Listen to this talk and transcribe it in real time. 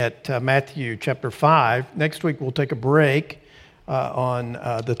at Matthew chapter 5. Next week we'll take a break on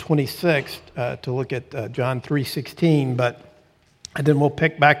the 26th to look at John 3:16, and then we'll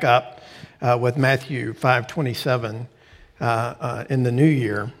pick back up with Matthew 5:27 in the new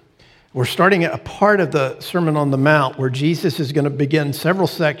year. We're starting a part of the Sermon on the Mount where Jesus is going to begin several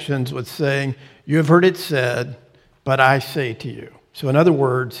sections with saying, "You have heard it said, but I say to you." So in other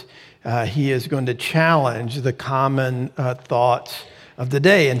words, he is going to challenge the common thoughts of the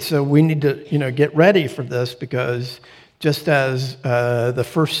day. And so we need to, get ready for this, because just as the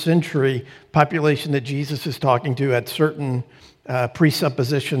first century population that Jesus is talking to had certain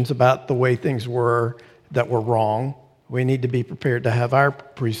presuppositions about the way things were that were wrong, we need to be prepared to have our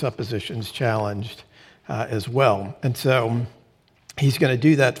presuppositions challenged as well. And so he's going to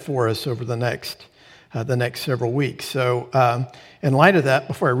do that for us over the next several weeks. So in light of that,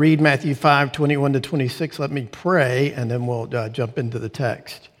 before I read Matthew 5:21 to 26, let me pray, and then we'll jump into the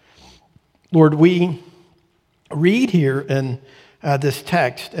text. Lord, we read here in this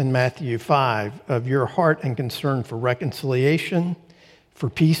text in Matthew 5 of your heart and concern for reconciliation, for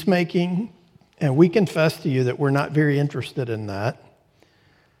peacemaking, and we confess to you that we're not very interested in that.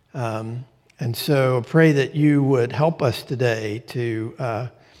 And so I pray that you would help us today to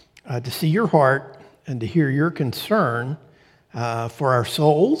see your heart and to hear your concern for our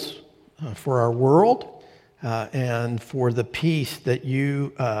souls, for our world, and for the peace that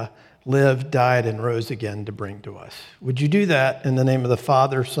you lived, died, and rose again to bring to us. Would you do that in the name of the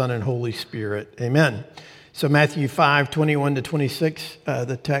Father, Son, and Holy Spirit? Amen. So Matthew 5:21 to 26,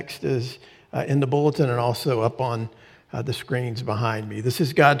 the text is in the bulletin and also up on the screens behind me. This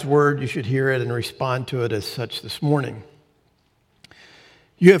is God's word. You should hear it and respond to it as such this morning.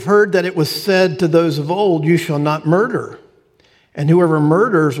 You have heard that it was said to those of old, "You shall not murder, and whoever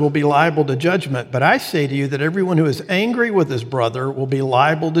murders will be liable to judgment. But I say to you that everyone who is angry with his brother will be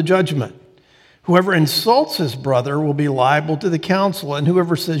liable to judgment. Whoever insults his brother will be liable to the council, and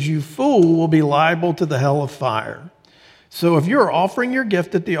whoever says 'you fool' will be liable to the hell of fire. So if you are offering your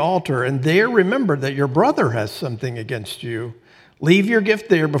gift at the altar and there remember that your brother has something against you, leave your gift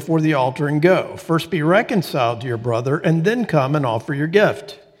there before the altar and go. First be reconciled to your brother, and then come and offer your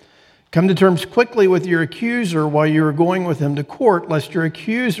gift. Come to terms quickly with your accuser while you are going with him to court, lest your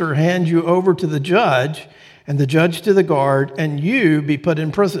accuser hand you over to the judge, and the judge to the guard, and you be put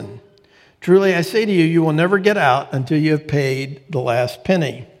in prison. Truly I say to you, you will never get out until you have paid the last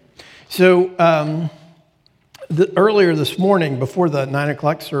penny." So earlier this morning, before the 9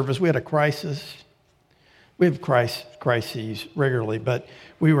 o'clock service, we had a crisis. We have crises regularly, but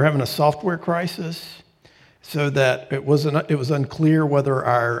we were having a software crisis, so that it was unclear whether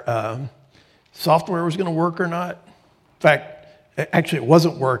our software was going to work or not. In fact, actually it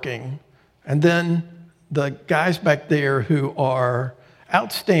wasn't working. And then the guys back there who are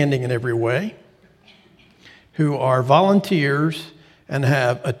outstanding in every way, who are volunteers and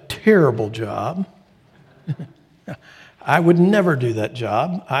have a terrible job. I would never do that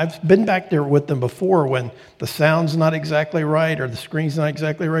job. I've been back there with them before when the sound's not exactly right or the screen's not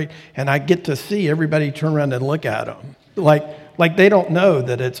exactly right, and I get to see everybody turn around and look at them. Like they don't know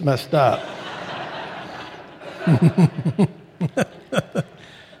that it's messed up.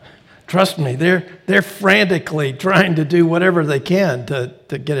 Trust me, they're frantically trying to do whatever they can to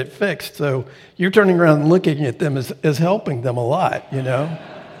get it fixed. So you're turning around and looking at them is helping them a lot,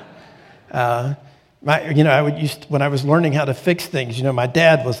 when I was learning how to fix things, my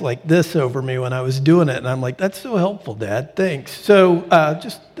dad was like this over me when I was doing it, and I'm like, "That's so helpful, Dad. Thanks." So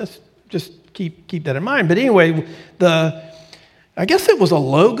just keep that in mind. But anyway, I guess it was a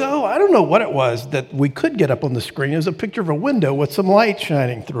logo. I don't know what it was that we could get up on the screen. It was a picture of a window with some light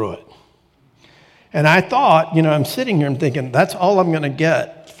shining through it. And I thought, I'm sitting here and thinking, that's all I'm going to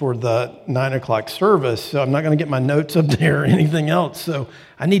get for the 9 o'clock service. So I'm not going to get my notes up there or anything else. So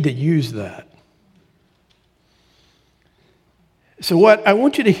I need to use that. So what I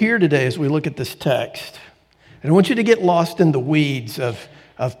want you to hear today as we look at this text, and I want you to get lost in the weeds of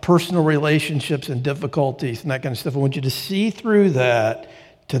personal relationships and difficulties and that kind of stuff. I want you to see through that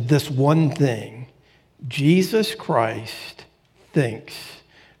to this one thing. Jesus Christ thinks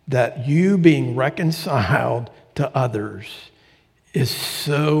that you being reconciled to others is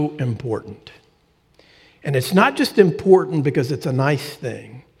so important. And it's not just important because it's a nice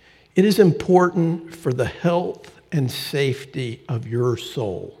thing. It is important for the health and safety of your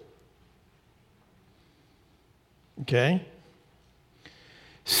soul. Okay?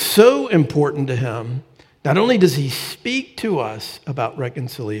 So important to him. Not only does he speak to us about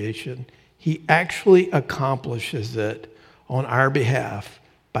reconciliation, he actually accomplishes it on our behalf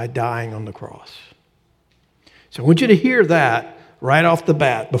by dying on the cross. So I want you to hear that right off the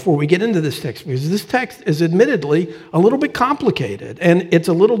bat before we get into this text, because this text is admittedly a little bit complicated and it's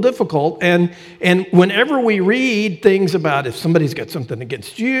a little difficult. And whenever we read things about if somebody's got something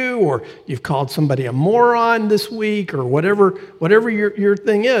against you, or you've called somebody a moron this week, or whatever your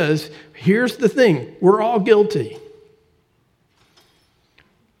thing is, here's the thing: we're all guilty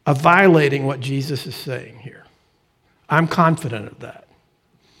of violating what Jesus is saying here. I'm confident of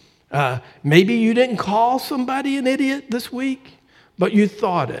that. Maybe you didn't call somebody an idiot this week, but you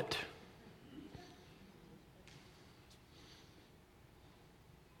thought it.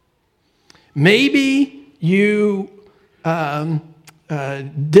 Maybe you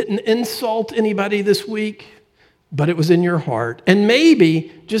didn't insult anybody this week, but it was in your heart. And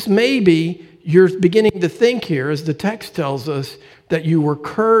maybe, just maybe, you're beginning to think here, as the text tells us, that you were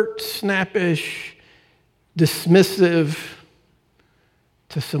curt, snappish, dismissive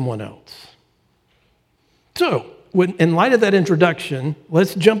to someone else. So, in light of that introduction,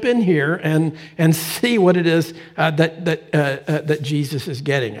 let's jump in here and see what it is that Jesus is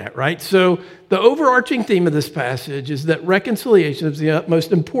getting at, right? So the overarching theme of this passage is that reconciliation is the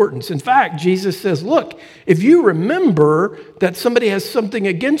utmost importance. In fact, Jesus says, look, if you remember that somebody has something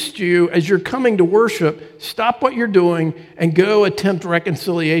against you as you're coming to worship, stop what you're doing and go attempt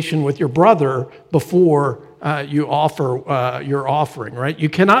reconciliation with your brother before you offer your offering, right? You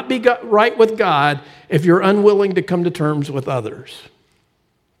cannot be right with God if you're unwilling to come to terms with others.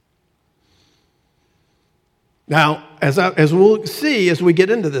 Now, as we'll see as we get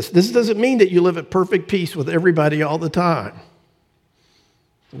into this doesn't mean that you live at perfect peace with everybody all the time.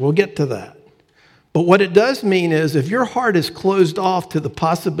 We'll get to that. But what it does mean is if your heart is closed off to the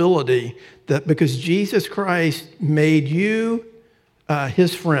possibility that because Jesus Christ made you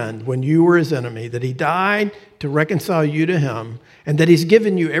his friend when you were his enemy, that he died to reconcile you to him, and that he's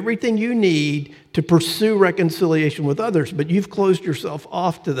given you everything you need to pursue reconciliation with others, but you've closed yourself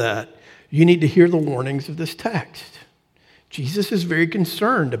off to that, you need to hear the warnings of this text. Jesus is very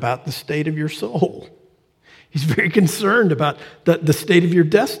concerned about the state of your soul. He's very concerned about the state of your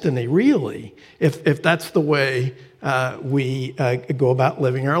destiny, really, if that's the way we go about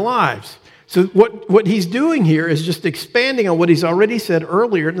living our lives. So what he's doing here is just expanding on what he's already said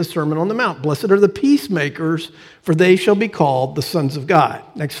earlier in the Sermon on the Mount. Blessed are the peacemakers, for they shall be called the sons of God.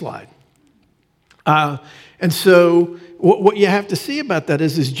 Next slide. And so what you have to see about that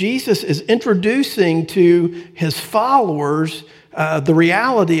is Jesus is introducing to his followers the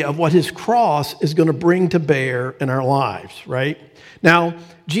reality of what his cross is going to bring to bear in our lives, right? Now,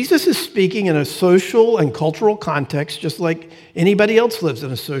 Jesus is speaking in a social and cultural context, just like anybody else lives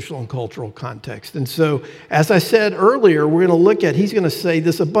in a social and cultural context. And so, as I said earlier, we're going to look at, he's going to say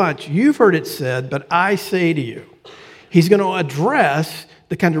this a bunch. You've heard it said, but I say to you. He's going to address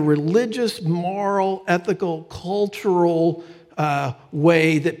the kind of religious, moral, ethical, cultural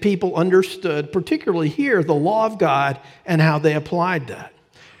way that people understood, particularly here, the law of God and how they applied that.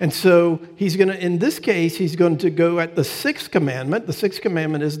 And so he's going to, in this case, he's going to go at the sixth commandment. The sixth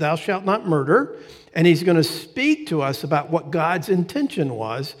commandment is thou shalt not murder. And he's going to speak to us about what God's intention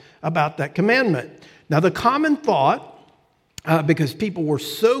was about that commandment. Now, the common thought, because people were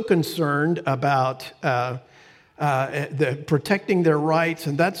so concerned about protecting their rights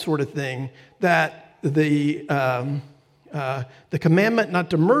and that sort of thing, that the commandment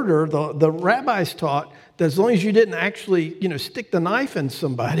not to murder, the rabbis taught that as long as you didn't actually, stick the knife in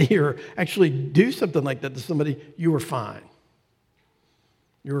somebody or actually do something like that to somebody, you were fine.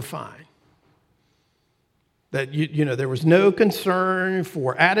 You were fine. That there was no concern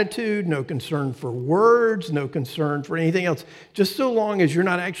for attitude, no concern for words, no concern for anything else. Just so long as you're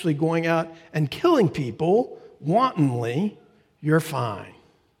not actually going out and killing people wantonly, you're fine.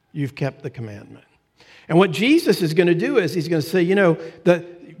 You've kept the commandment. And what Jesus is going to do is he's going to say,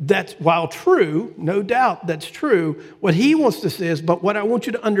 that's while true, no doubt that's true. What he wants to say is, but what I want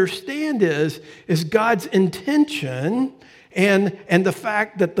you to understand is God's intention and the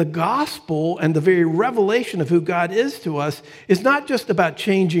fact that the gospel and the very revelation of who God is to us is not just about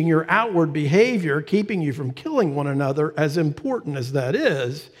changing your outward behavior, keeping you from killing one another, as important as that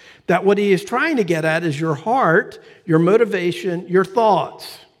is, that what he is trying to get at is your heart, your motivation, your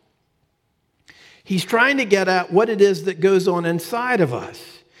thoughts. He's trying to get at what it is that goes on inside of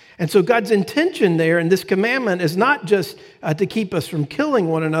us. And so God's intention there in this commandment is not just to keep us from killing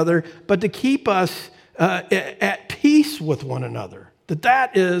one another, but to keep us at peace with one another.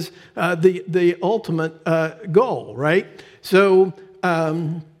 That is the ultimate goal, right? So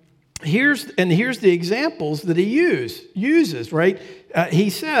here's the examples that he uses, right?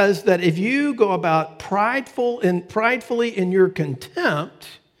 He says that if you go about pridefully in your contempt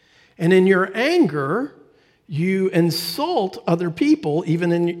and in your anger, you insult other people,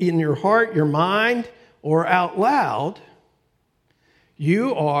 even in your heart, your mind, or out loud,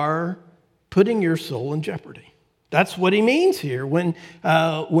 you are putting your soul in jeopardy. That's what he means here when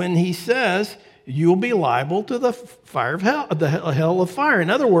he says you'll be liable to the fire of hell, the hell of fire. In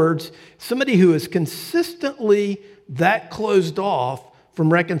other words, somebody who is consistently that closed off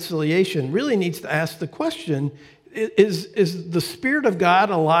from reconciliation really needs to ask the question, is the Spirit of God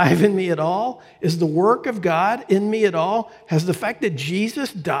alive in me at all? Is the work of God in me at all? Has the fact that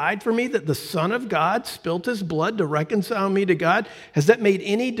Jesus died for me, that the Son of God spilt his blood to reconcile me to God, has that made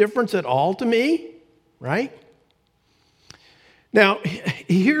any difference at all to me? Right? Now,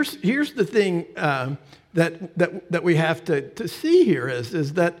 here's the thing that we have to see here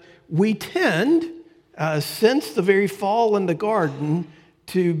is that we tend, since the very fall in the garden,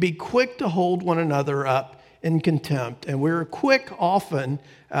 to be quick to hold one another up in contempt. And we're quick often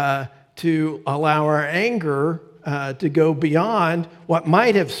to allow our anger to go beyond what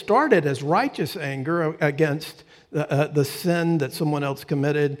might have started as righteous anger against the sin that someone else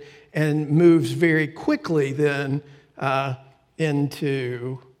committed, and moves very quickly then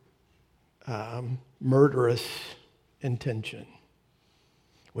into murderous intention.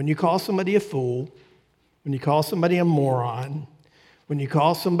 When you call somebody a fool, when you call somebody a moron, when you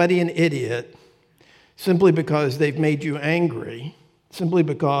call somebody an idiot, simply because they've made you angry, simply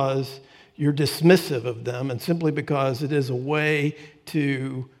because you're dismissive of them, and simply because it is a way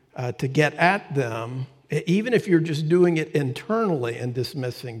to get at them, even if you're just doing it internally and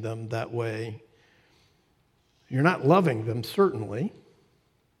dismissing them that way, you're not loving them, certainly.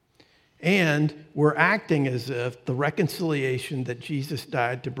 And we're acting as if the reconciliation that Jesus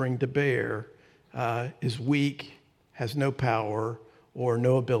died to bring to bear is weak, has no power, or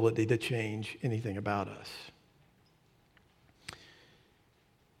no ability to change anything about us.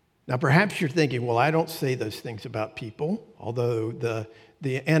 Now, perhaps you're thinking, well, I don't say those things about people, although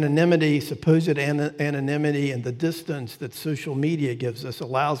the anonymity, supposed anonymity, and the distance that social media gives us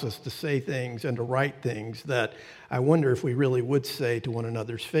allows us to say things and to write things that I wonder if we really would say to one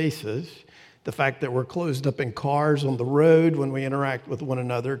another's faces. The fact that we're closed up in cars on the road when we interact with one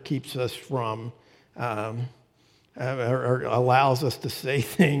another keeps us from, or allows us to say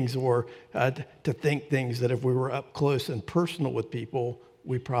things or to think things that if we were up close and personal with people,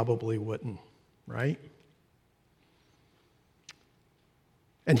 we probably wouldn't, right?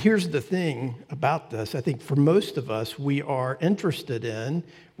 And here's the thing about this. I think for most of us, we are interested in,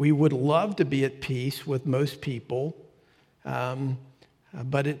 we would love to be at peace with most people,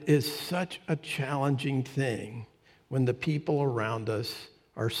 but it is such a challenging thing when the people around us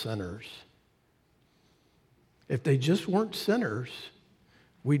are sinners. If they just weren't sinners,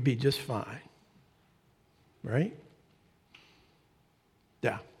 we'd be just fine, right?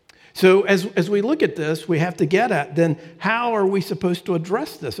 Yeah. So as we look at this, we have to get at then how are we supposed to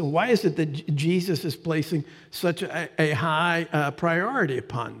address this? And why is it that Jesus is placing such a high priority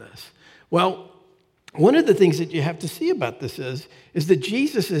upon this? Well, one of the things that you have to see about this is that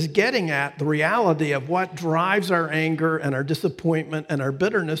Jesus is getting at the reality of what drives our anger and our disappointment and our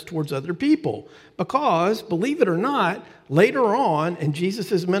bitterness towards other people. Because, believe it or not, later on in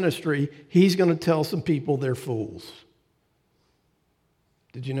Jesus' ministry, he's going to tell some people they're fools.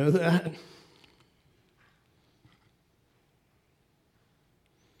 Did you know that?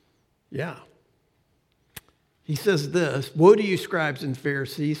 Yeah. He says this, "Woe to you, scribes and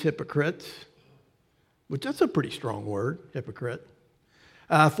Pharisees, hypocrites," which that's a pretty strong word, hypocrite.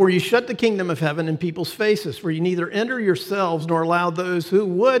 "For you shut the kingdom of heaven in people's faces, for you neither enter yourselves nor allow those who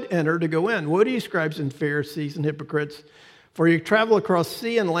would enter to go in. Woe to you, scribes and Pharisees and hypocrites, for you travel across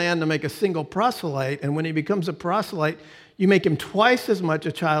sea and land to make a single proselyte, and when he becomes a proselyte, you make him twice as much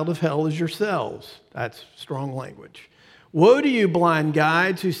a child of hell as yourselves." That's strong language. "Woe to you, blind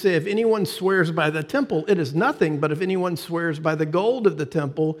guides, who say, if anyone swears by the temple, it is nothing, but if anyone swears by the gold of the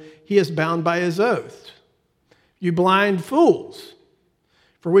temple, he is bound by his oath. You blind fools,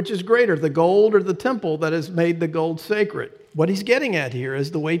 for which is greater, the gold or the temple that has made the gold sacred?" What he's getting at here is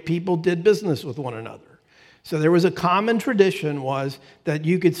the way people did business with one another. So there was a common tradition was that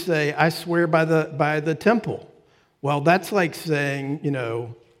you could say, "I swear by the temple." Well, that's like saying,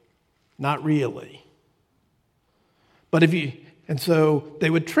 not really. But and so they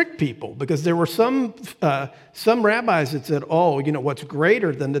would trick people because there were some rabbis that said, what's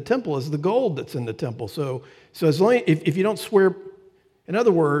greater than the temple is the gold that's in the temple. So as long if you don't swear, in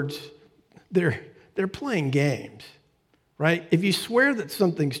other words, they're playing games, right? If you swear that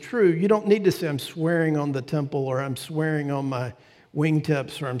something's true, you don't need to say, "I'm swearing on the temple," or "I'm swearing on my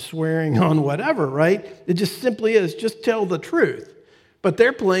wingtips," or "I'm swearing on whatever," right? It just simply is, just tell the truth. But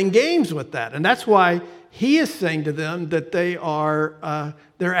they're playing games with that. And that's why he is saying to them that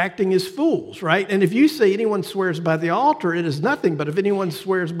they're acting as fools, right? And if you say anyone swears by the altar, it is nothing. But if anyone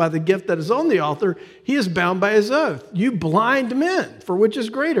swears by the gift that is on the altar, he is bound by his oath. You blind men, for which is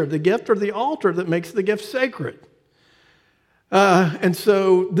greater, the gift or the altar that makes the gift sacred? And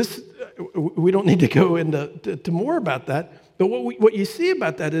so we don't need to go into more about that. But what you see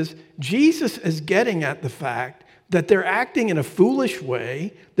about that is Jesus is getting at the fact that they're acting in a foolish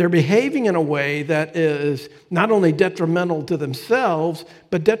way. They're behaving in a way that is not only detrimental to themselves,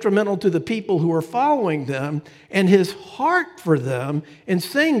 but detrimental to the people who are following them. And his heart for them in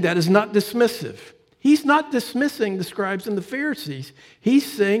saying that is not dismissive. He's not dismissing the scribes and the Pharisees. He's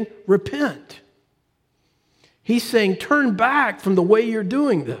saying, repent. He's saying, turn back from the way you're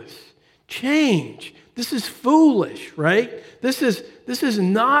doing this. Change. This is foolish, right? This is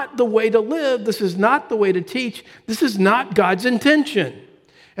not the way to live. This is not the way to teach. This is not God's intention.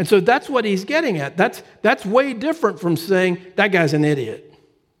 And so that's what he's getting at. That's way different from saying, that guy's an idiot.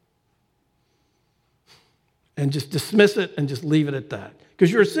 And just dismiss it and just leave it at that.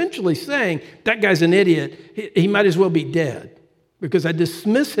 Because you're essentially saying, that guy's an idiot. He might as well be dead. Because I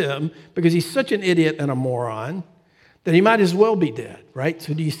dismiss him because he's such an idiot and a moron that he might as well be dead, right?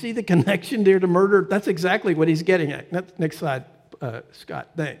 So do you see the connection there to murder? That's exactly what he's getting at. Next slide, Scott,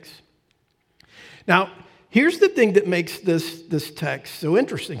 thanks. Now, here's the thing that makes this text so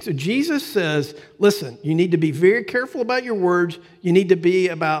interesting. So Jesus says, listen, you need to be very careful about your words. You need to be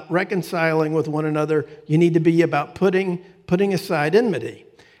about reconciling with one another. You need to be about putting aside enmity.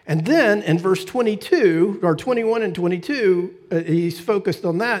 And then in verse 22, or 21 and 22, he's focused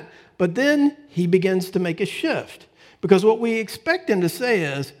on that. But then he begins to make a shift. Because what we expect him to say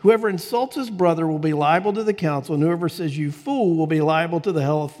is, whoever insults his brother will be liable to the council, and whoever says you fool will be liable to the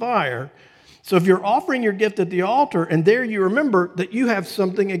hell of fire. So if you're offering your gift at the altar, and there you remember that you have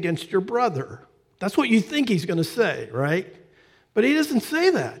something against your brother. That's what you think he's going to say, right? But he doesn't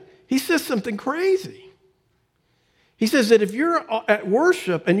say that. He says something crazy. He says that if you're at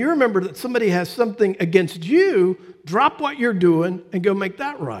worship and you remember that somebody has something against you, drop what you're doing and go make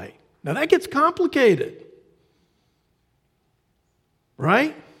that right. Now that gets complicated.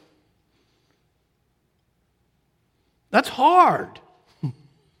 Right? That's hard.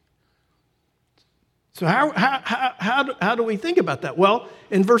 So how do we think about that? Well,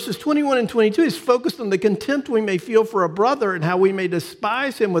 in verses 21 and 22, he's focused on the contempt we may feel for a brother and how we may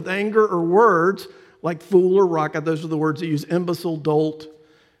despise him with anger or words like fool or rocket. Those are the words that use imbecile, dolt.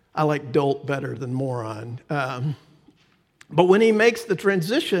 I like dolt better than moron. But when he makes the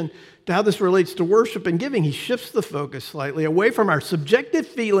transition to how this relates to worship and giving, he shifts the focus slightly away from our subjective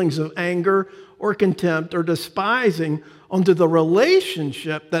feelings of anger or contempt or despising onto the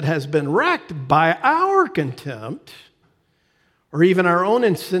relationship that has been wrecked by our contempt or even our own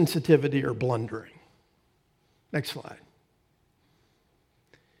insensitivity or blundering. Next slide.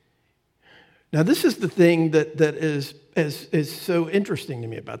 Now, this is the thing that is so interesting to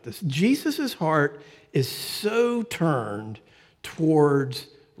me about this. Jesus' heart is so turned towards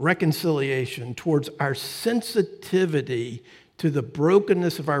reconciliation, towards our sensitivity to the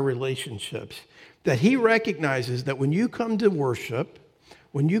brokenness of our relationships, that he recognizes that when you come to worship,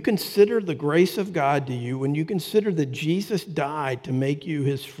 when you consider the grace of God to you, when you consider that Jesus died to make you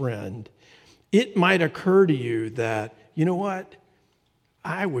his friend, it might occur to you that, you know what?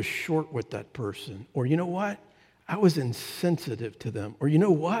 I was short with that person. Or you know what? I was insensitive to them. Or you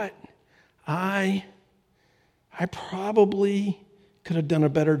know what? I probably could have done a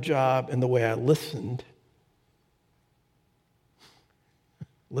better job in the way I listened.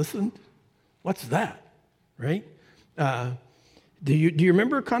 Listened? What's that? Right? Do you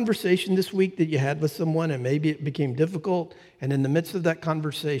remember a conversation this week that you had with someone and maybe it became difficult, and in the midst of that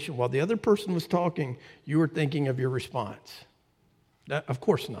conversation, while the other person was talking, you were thinking of your response? Of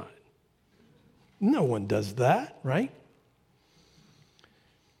course not. No one does that, right?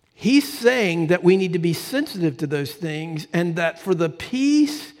 He's saying that we need to be sensitive to those things, and that for the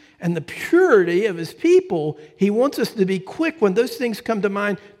peace and the purity of his people, he wants us to be quick when those things come to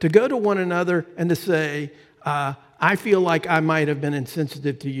mind to go to one another and to say, I feel like I might have been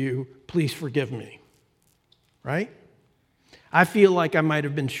insensitive to you. Please forgive me. Right? I feel like I might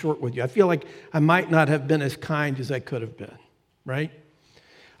have been short with you. I feel like I might not have been as kind as I could have been. Right?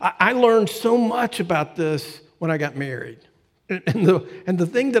 I learned so much about this when I got married. And the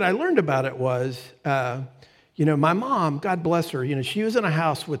thing that I learned about it was, my mom, God bless her, she was in a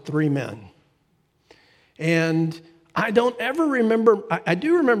house with 3 men. And I don't ever remember, I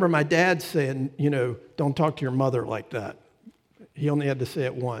do remember my dad saying, don't talk to your mother like that. He only had to say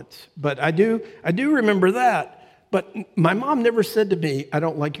it once. But I do remember that. But my mom never said to me, I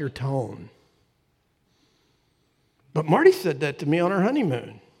don't like your tone. But Marty said that to me on our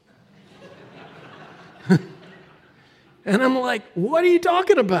honeymoon. And I'm like, what are you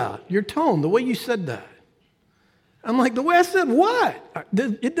talking about? Your tone, the way you said that. I'm like, the way I said what?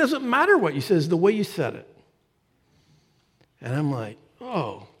 It doesn't matter what you said, it's the way you said it. And I'm like,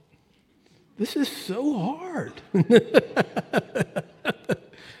 oh, this is so hard.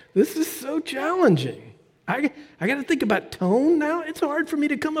 This is so challenging. I got to think about tone now. It's hard for me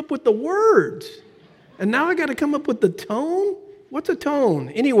to come up with the words. And now I got to come up with the tone? What's a tone?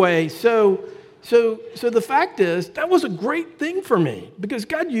 Anyway, so the fact is, that was a great thing for me because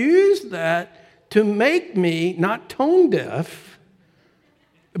God used that to make me not tone deaf,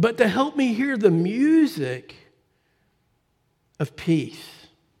 but to help me hear the music of peace,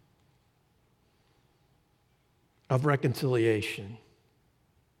 of reconciliation,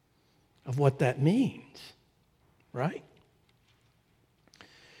 of what that means, right?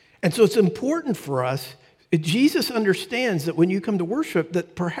 And so it's important for us. Jesus understands that when you come to worship,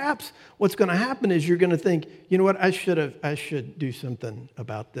 that perhaps what's going to happen is you're going to think, you know what, I should do something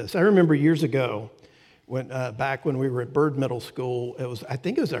about this. I remember years ago, back when we were at Byrd Middle School, I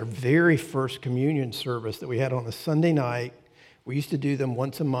think it was our very first communion service that we had on a Sunday night. We used to do them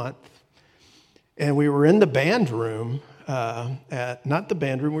once a month. And we were in the band room, not the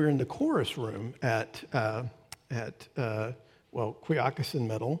band room, we were in the chorus room at Quioccasin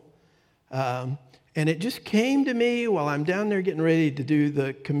Middle. And it just came to me while I'm down there getting ready to do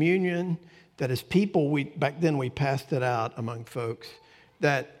the communion that as people, back then we passed it out among folks,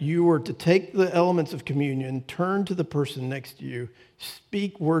 that you were to take the elements of communion, turn to the person next to you,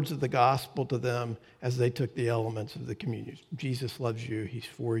 speak words of the gospel to them as they took the elements of the communion. Jesus loves you, he's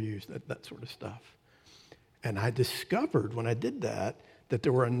for you, that sort of stuff. And I discovered when I did that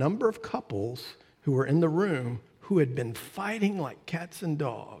there were a number of couples who were in the room who had been fighting like cats and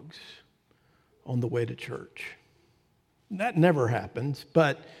dogs on the way to church. That never happens,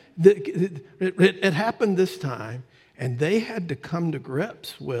 but it happened this time, and they had to come to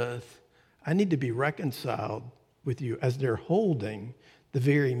grips with, I need to be reconciled with you, as they're holding the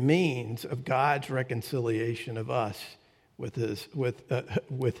very means of God's reconciliation of us with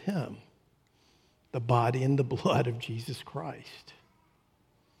him, the body and the blood of Jesus Christ.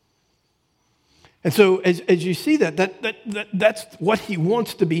 And so as you see that's what he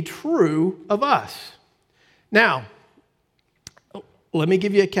wants to be true of us. Now, let me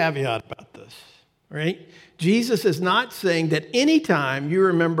give you a caveat about this, right? Jesus is not saying that anytime you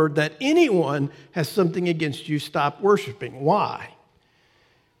remember that anyone has something against you, stop worshiping. Why?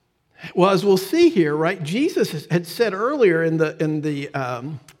 Well, as we'll see here, right, Jesus had said earlier in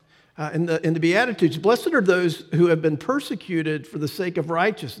the Beatitudes, blessed are those who have been persecuted for the sake of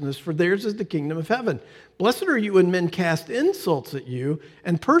righteousness, for theirs is the kingdom of heaven. Blessed are you when men cast insults at you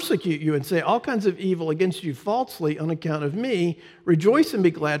and persecute you and say all kinds of evil against you falsely on account of me. Rejoice and be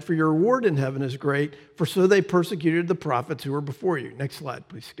glad, for your reward in heaven is great, for so they persecuted the prophets who were before you. Next slide,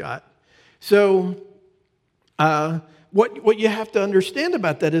 please, Scott. So what you have to understand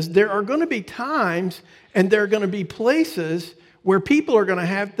about that is there are going to be times and there are going to be places where people are going to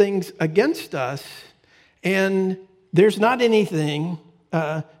have things against us, and there's not anything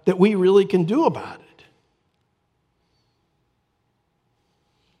that we really can do about it.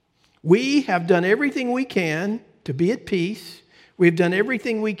 We have done everything we can to be at peace. We've done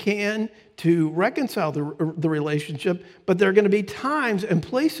everything we can to reconcile the relationship, but there are going to be times and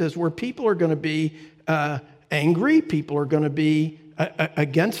places where people are going to be angry, people are going to be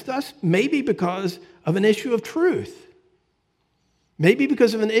against us, maybe because of an issue of truth. Maybe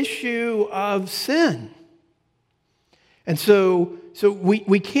because of an issue of sin. And so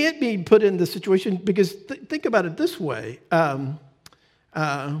we can't be put in this situation because think about it this way. Well,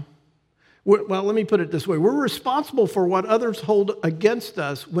 let me put it this way. We're responsible for what others hold against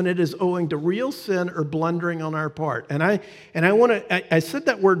us when it is owing to real sin or blundering on our part. And I said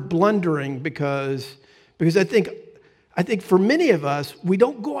that word blundering because I think for many of us, we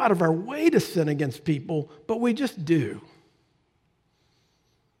don't go out of our way to sin against people, but we just do.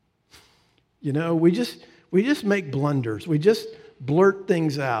 You know, we just make blunders. We just blurt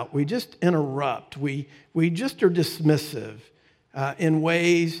things out. We just interrupt. We just are dismissive in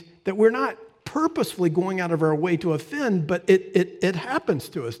ways that we're not purposefully going out of our way to offend, but it happens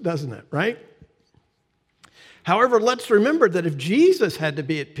to us, doesn't it, right? However, let's remember that if Jesus had to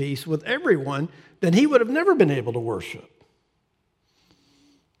be at peace with everyone, then he would have never been able to worship.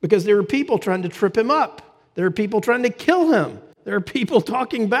 Because there were people trying to trip him up. There are people trying to kill him. There are people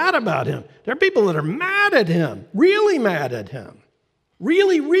talking bad about him. There are people that are mad at him, really mad at him,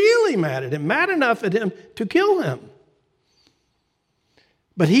 really, really mad at him, mad enough at him to kill him.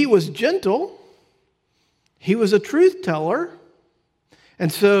 But he was gentle. He was a truth teller.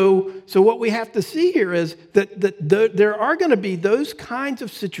 And so what we have to see here is that there are going to be those kinds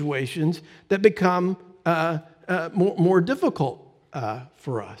of situations that become more difficult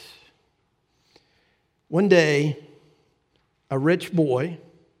for us. One day, a rich boy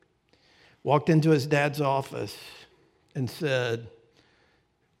walked into his dad's office and said,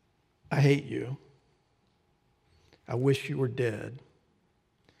 "I hate you. I wish you were dead.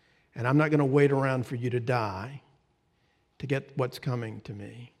 And I'm not going to wait around for you to die to get what's coming to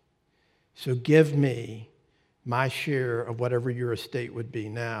me. So give me my share of whatever your estate would be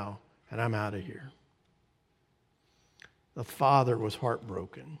now, and I'm out of here." The father was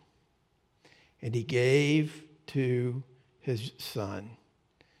heartbroken, and he gave to his son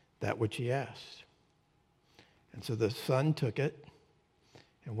that which he asked. And so the son took it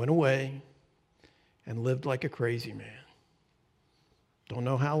and went away and lived like a crazy man. Don't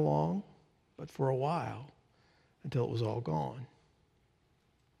know how long, but for a while, until it was all gone.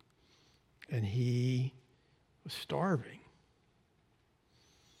 And he was starving.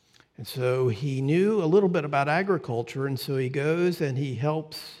 And so he knew a little bit about agriculture, and so he goes and he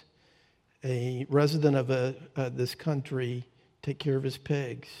helps a resident of this country take care of his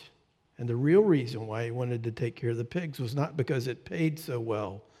pigs. And the real reason why he wanted to take care of the pigs was not because it paid so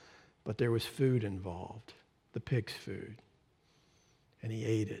well, but there was food involved, the pig's food. And he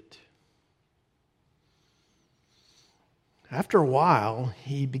ate it. After a while,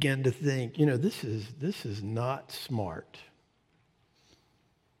 he began to think, this is not smart.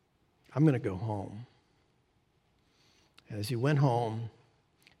 I'm going to go home. And as he went home,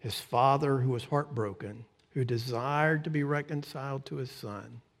 his father, who was heartbroken, who desired to be reconciled to his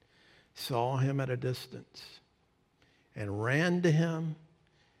son, saw him at a distance and ran to him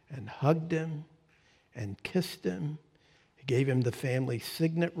and hugged him and kissed him. He gave him the family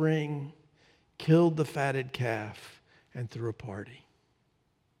signet ring, killed the fatted calf, and threw a party.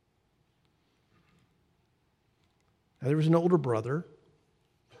 Now, there was an older brother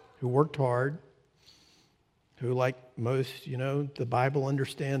who worked hard, who, like most, the Bible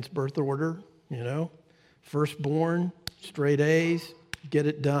understands birth order, firstborn, straight A's, get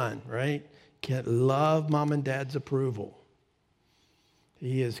it done, right? Can't love mom and dad's approval.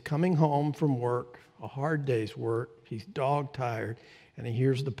 He is coming home from work, a hard day's work. He's dog tired, and he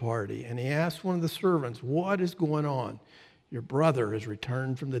hears the party. And he asks one of the servants, "What is going on?" "Your brother has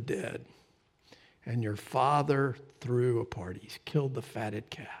returned from the dead, and your father threw a party. He's killed the fatted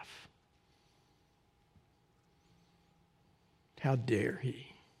calf." How dare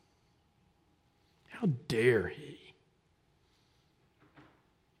he? How dare he?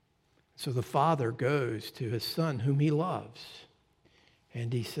 So the father goes to his son, whom he loves,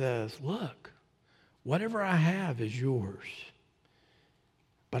 and he says, "Look, whatever I have is yours,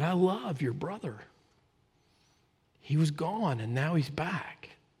 but I love your brother. He was gone, and now he's back.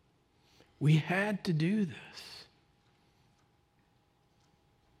 We had to do this."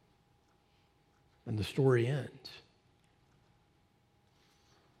 And the story ends.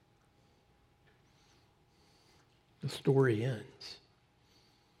 The story ends.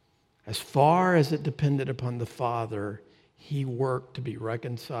 As far as it depended upon the father, he worked to be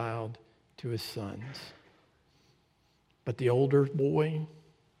reconciled to his sons. But the older boy,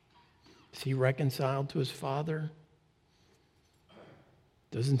 is he reconciled to his father?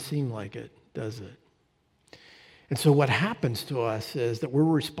 Doesn't seem like it, does it? And so what happens to us is that we're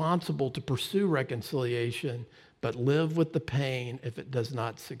responsible to pursue reconciliation, but live with the pain if it does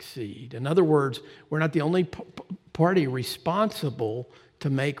not succeed. In other words, we're not the only party responsible to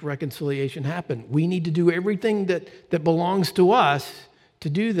make reconciliation happen. We need to do everything that belongs to us to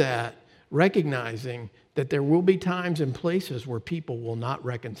do that, recognizing that there will be times and places where people will not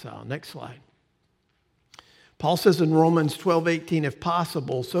reconcile. Next slide. Paul says in Romans 12:18, "If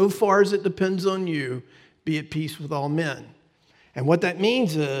possible, so far as it depends on you, be at peace with all men." And what that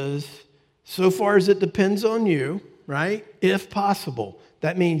means is, so far as it depends on you, right? If possible.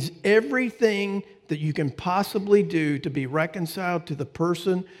 That means everything that you can possibly do to be reconciled to the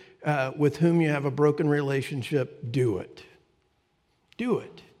person with whom you have a broken relationship, do it. Do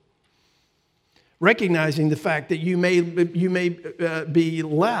it. Recognizing the fact that you may be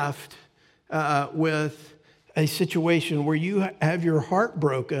left with a situation where you have your heart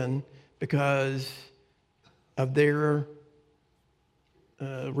broken because of their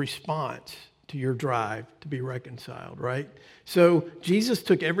response to your drive to be reconciled, right? So Jesus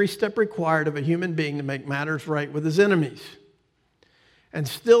took every step required of a human being to make matters right with his enemies. And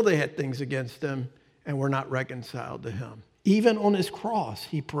still they had things against him and were not reconciled to him. Even on his cross,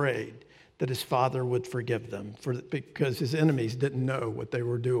 he prayed that his Father would forgive them because his enemies didn't know what they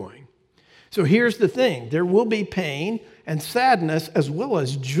were doing. So here's the thing. There will be pain and sadness as well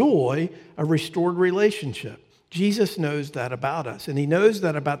as joy of restored relationship. Jesus knows that about us, and he knows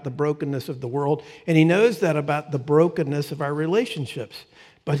that about the brokenness of the world, and he knows that about the brokenness of our relationships.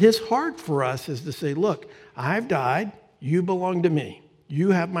 But his heart for us is to say, look, I've died. You belong to me.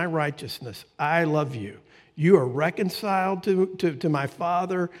 You have my righteousness. I love you. You are reconciled to my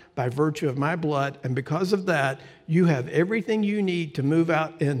Father by virtue of my blood, and because of that, you have everything you need to move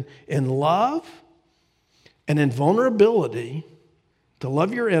out in love and in vulnerability, to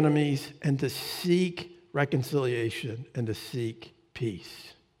love your enemies and to seek reconciliation and to seek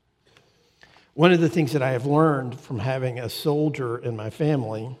peace. One of the things that I have learned from having a soldier in my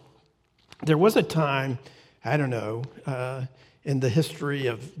family, there was a time, I don't know, in the history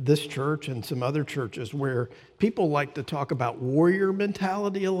of this church and some other churches where people like to talk about warrior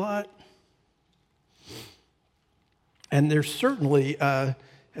mentality a lot. And there's certainly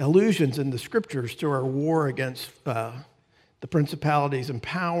allusions in the scriptures to our war against the principalities and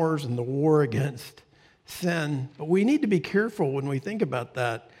powers and the war against sin. But we need to be careful when we think about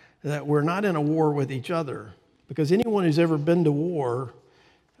that we're not in a war with each other. Because anyone who's ever been to war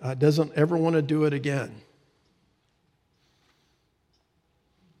doesn't ever want to do it again.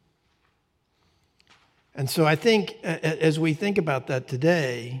 And so I think as we think about that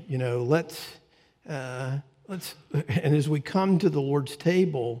today, let's and as we come to the Lord's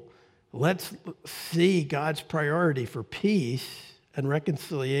table, let's see God's priority for peace and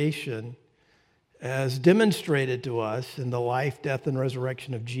reconciliation as demonstrated to us in the life, death, and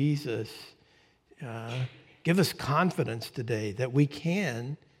resurrection of Jesus. Give us confidence today that we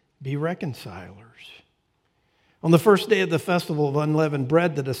can be reconcilers. On the first day of the festival of unleavened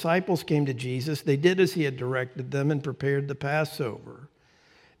bread, the disciples came to Jesus. They did as he had directed them and prepared the Passover.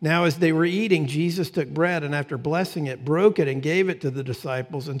 Now, as they were eating, Jesus took bread and after blessing it, broke it and gave it to the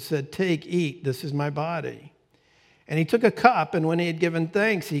disciples and said, "Take, eat, this is my body." And he took a cup, and when he had given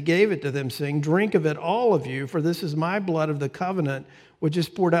thanks, he gave it to them, saying, "Drink of it, all of you, for this is my blood of the covenant, which is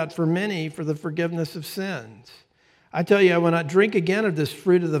poured out for many for the forgiveness of sins. I tell you, I will not drink again of this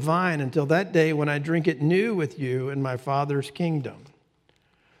fruit of the vine until that day when I drink it new with you in my Father's kingdom."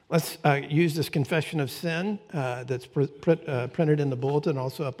 Let's use this confession of sin that's printed in the bulletin,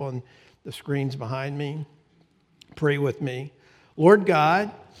 also up on the screens behind me. Pray with me. Lord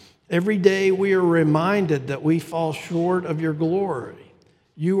God, every day we are reminded that we fall short of your glory.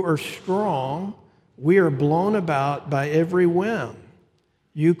 You are strong. We are blown about by every whim.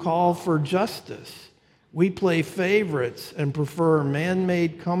 You call for justice. We play favorites and prefer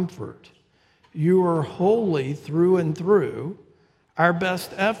man-made comfort. You are holy through and through. Our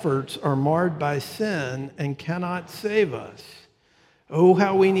best efforts are marred by sin and cannot save us. Oh,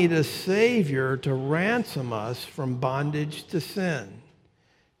 how we need a Savior to ransom us from bondage to sin.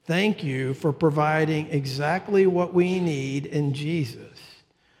 Thank you for providing exactly what we need in Jesus.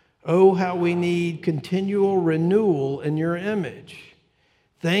 Oh, how we need continual renewal in your image.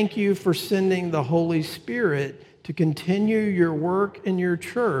 Thank you for sending the Holy Spirit to continue your work in your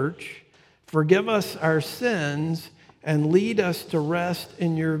church, forgive us our sins, and lead us to rest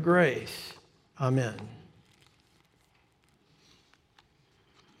in your grace. Amen.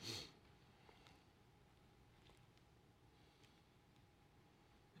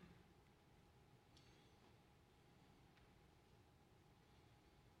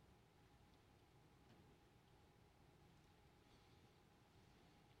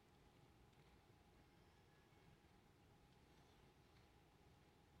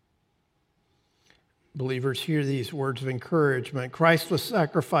 Believers, hear these words of encouragement. Christ was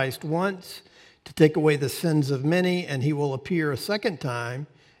sacrificed once to take away the sins of many, and he will appear a second time,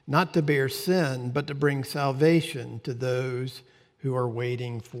 not to bear sin, but to bring salvation to those who are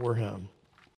waiting for him.